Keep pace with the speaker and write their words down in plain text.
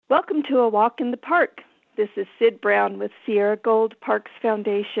Welcome to A Walk in the Park. This is Sid Brown with Sierra Gold Parks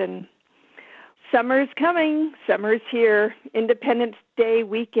Foundation. Summer's coming. Summer's here. Independence Day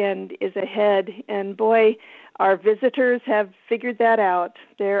weekend is ahead. And boy, our visitors have figured that out.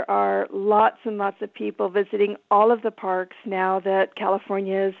 There are lots and lots of people visiting all of the parks now that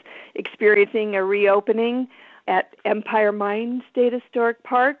California is experiencing a reopening. At Empire Mine State Historic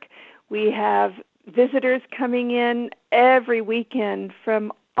Park, we have visitors coming in every weekend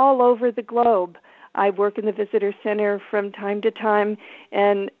from all over the globe. I work in the visitor center from time to time,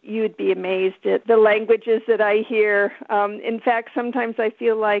 and you'd be amazed at the languages that I hear. In fact, sometimes I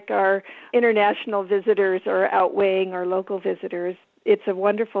feel like our international visitors are outweighing our local visitors. It's a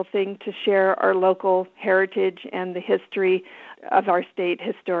wonderful thing to share our local heritage and the history of our state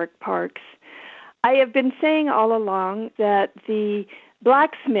historic parks. I have been saying all along that the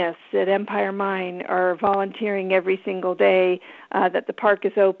blacksmiths at Empire Mine are volunteering every single day that the park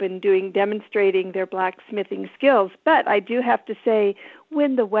is open, demonstrating their blacksmithing skills. But I do have to say,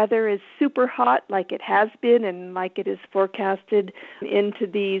 when the weather is super hot, like it has been and like it is forecasted into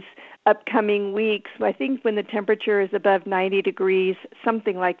these upcoming weeks, I think when the temperature is above 90 degrees,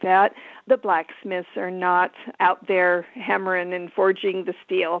 something like that, the blacksmiths are not out there hammering and forging the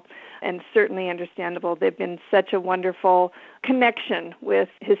steel. And certainly understandable. They've been such a wonderful connection with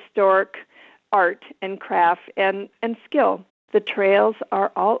historic art and craft and skill. The trails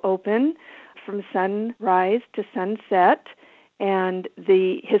are all open from sunrise to sunset, and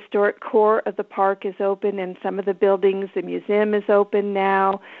the historic core of the park is open, and some of the buildings, the museum is open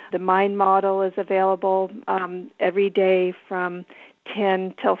now. The mine model is available every day from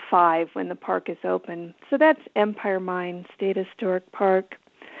 10 till 5 when the park is open. So that's Empire Mine State Historic Park.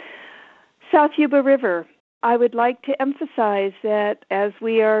 South Yuba River. I would like to emphasize that as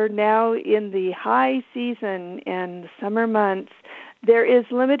we are now in the high season and the summer months, there is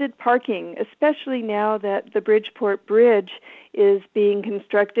limited parking, especially now that the Bridgeport Bridge is being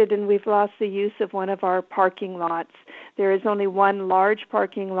constructed and we've lost the use of one of our parking lots. There is only one large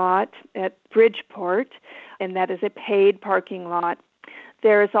parking lot at Bridgeport, and that is a paid parking lot.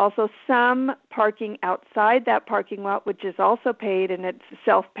 There is also some parking outside that parking lot, which is also paid, and it's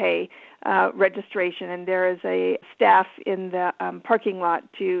self-pay registration. And there is a staff in the parking lot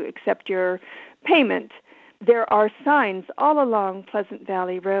to accept your payment. There are signs all along Pleasant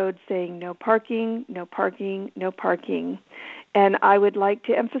Valley Road saying no parking, no parking, no parking. And I would like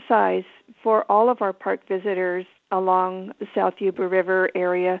to emphasize for all of our park visitors along the South Yuba River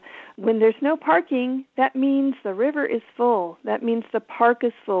area, when there's no parking, that means the river is full. That means the park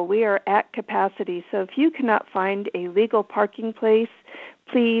is full. We are at capacity. So if you cannot find a legal parking place,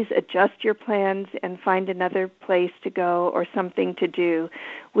 please adjust your plans and find another place to go or something to do.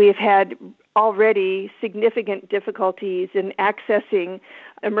 We have had already significant difficulties in accessing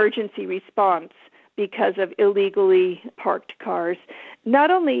emergency response because of illegally parked cars.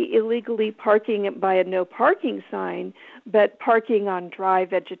 Not only illegally parking by a no parking sign, but parking on dry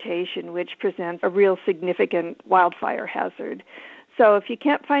vegetation, which presents a real significant wildfire hazard. So if you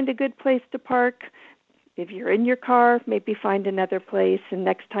can't find a good place to park, if you're in your car, maybe find another place, and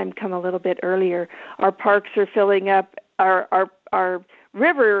next time come a little bit earlier. Our parks are filling up, our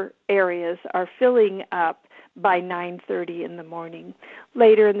river areas are filling up by 9:30 in the morning.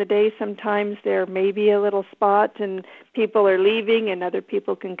 Later in the day, sometimes there may be a little spot and people are leaving and other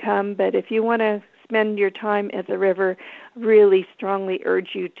people can come. But if you want to spend your time at the river, really strongly urge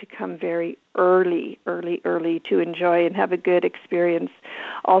you to come very early to enjoy and have a good experience.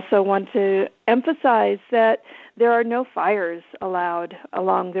 Also want to emphasize that there are no fires allowed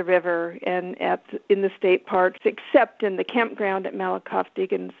along the river and in the state parks, except in the campground at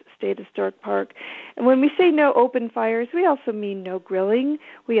Malakoff-Diggins State Historic Park. And when we say no open fires, we also mean no grilling.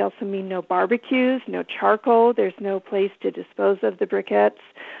 We also mean no barbecues, no charcoal. There's no place to dispose of the briquettes.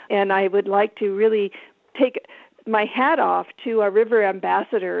 And I would like to really take my hat off to our river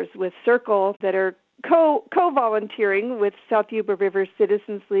ambassadors with Circle that are co-volunteering with South Yuba River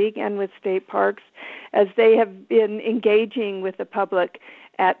Citizens League and with state parks, as they have been engaging with the public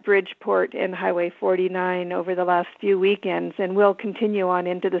at Bridgeport and Highway 49 over the last few weekends, and will continue on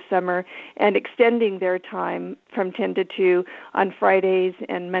into the summer and extending their time from 10 to 2 on Fridays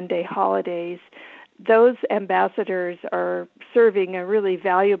and Monday holidays. Those ambassadors are serving a really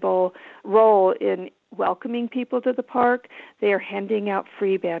valuable role in welcoming people to the park. They are handing out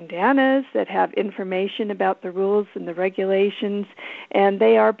free bandanas that have information about the rules and the regulations, and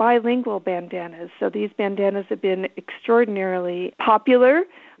they are bilingual bandanas. So these bandanas have been extraordinarily popular,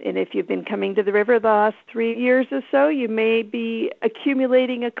 and if you've been coming to the river the last 3 years or so, you may be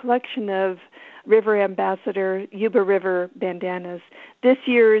accumulating a collection of River Ambassador Yuba River bandanas. This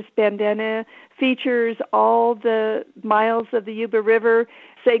year's bandana features all the miles of the Yuba River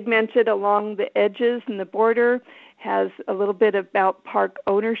segmented along the edges and the border, has a little bit about park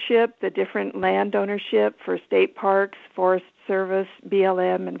ownership, the different land ownership for state parks, Forest Service,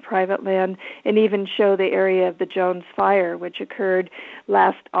 BLM, and private land, and even show the area of the Jones Fire, which occurred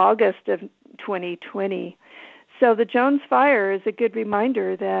last August of 2020. So the Jones Fire is a good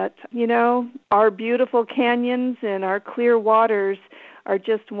reminder that, our beautiful canyons and our clear waters are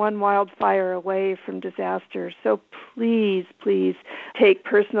just one wildfire away from disaster. So please, please take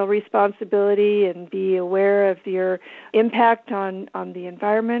personal responsibility and be aware of your impact on the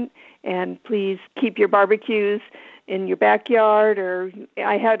environment. And please keep your barbecues in your backyard. Or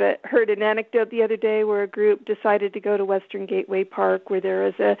I heard an anecdote the other day where a group decided to go to Western Gateway Park, where there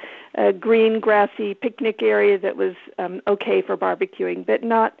is a green, grassy picnic area that was okay for barbecuing, but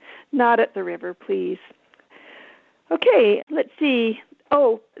not at the river, please. Okay, let's see.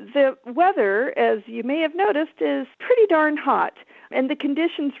 Oh, the weather, as you may have noticed, is pretty darn hot. And the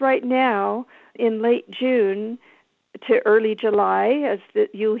conditions right now in late June to early July,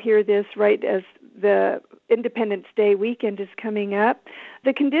 you'll hear this right as the Independence Day weekend is coming up,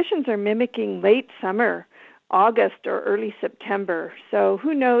 the conditions are mimicking late summer, August or early September. So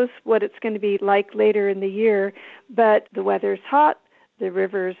who knows what it's going to be like later in the year, but the weather's hot, the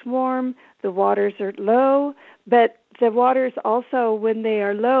river is warm, the waters are low, but the waters also, when they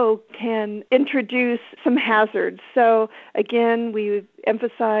are low, can introduce some hazards. So again, we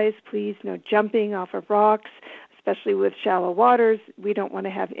emphasize, please, no jumping off of rocks, especially with shallow waters. We don't want to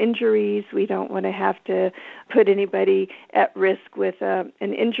have injuries. We don't want to have to put anybody at risk with an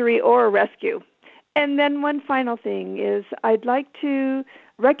injury or a rescue. And then one final thing is I'd like to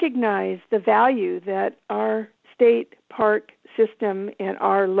recognize the value that our state park system and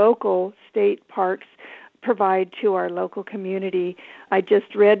our local state parks provide to our local community. I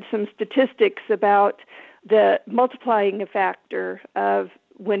just read some statistics about the multiplying factor of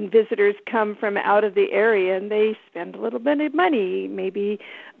when visitors come from out of the area and they spend a little bit of money, maybe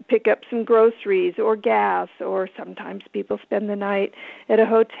pick up some groceries or gas, or sometimes people spend the night at a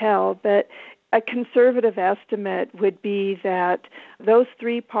hotel. But a conservative estimate would be that those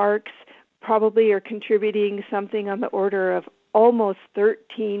three parks probably are contributing something on the order of almost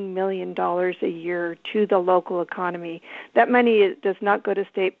 $13 million a year to the local economy. That money does not go to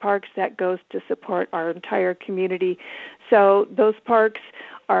state parks. That goes to support our entire community. So those parks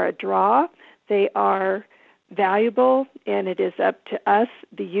are a draw. They are valuable, and it is up to us,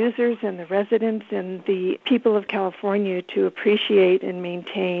 the users and the residents and the people of California, to appreciate and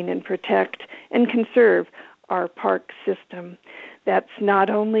maintain and protect and conserve our park system. That's not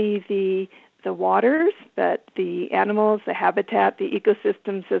only the waters, but the animals, the habitat, the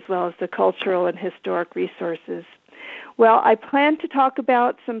ecosystems, as well as the cultural and historic resources. Well, I plan to talk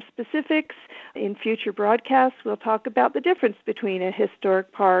about some specifics in future broadcasts. We'll talk about the difference between a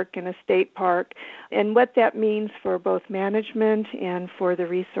historic park and a state park and what that means for both management and for the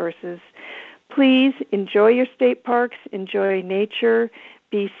resources. Please enjoy your state parks, enjoy nature,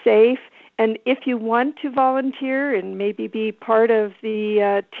 be safe. And if you want to volunteer and maybe be part of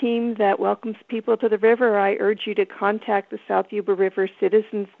the team that welcomes people to the river, I urge you to contact the South Yuba River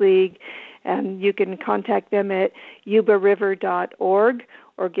Citizens League, and you can contact them at yubariver.org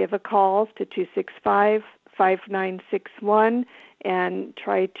or give a call to 265-5961 and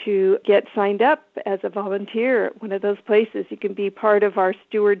try to get signed up as a volunteer at one of those places. You can be part of our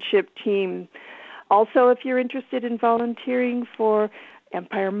stewardship team. Also, if you're interested in volunteering for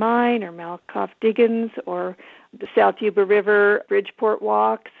Empire Mine or Malakoff Diggins or the South Yuba River Bridgeport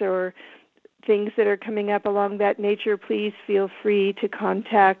walks or things that are coming up along that nature, please feel free to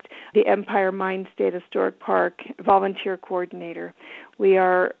contact the Empire Mine State Historic Park volunteer coordinator. We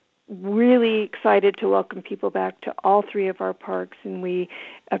are really excited to welcome people back to all three of our parks, and we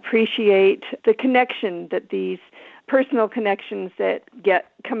appreciate the connection that these personal connections that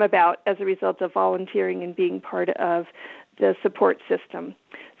come about as a result of volunteering and being part of the support system.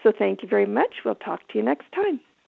 So thank you very much. We'll talk to you next time.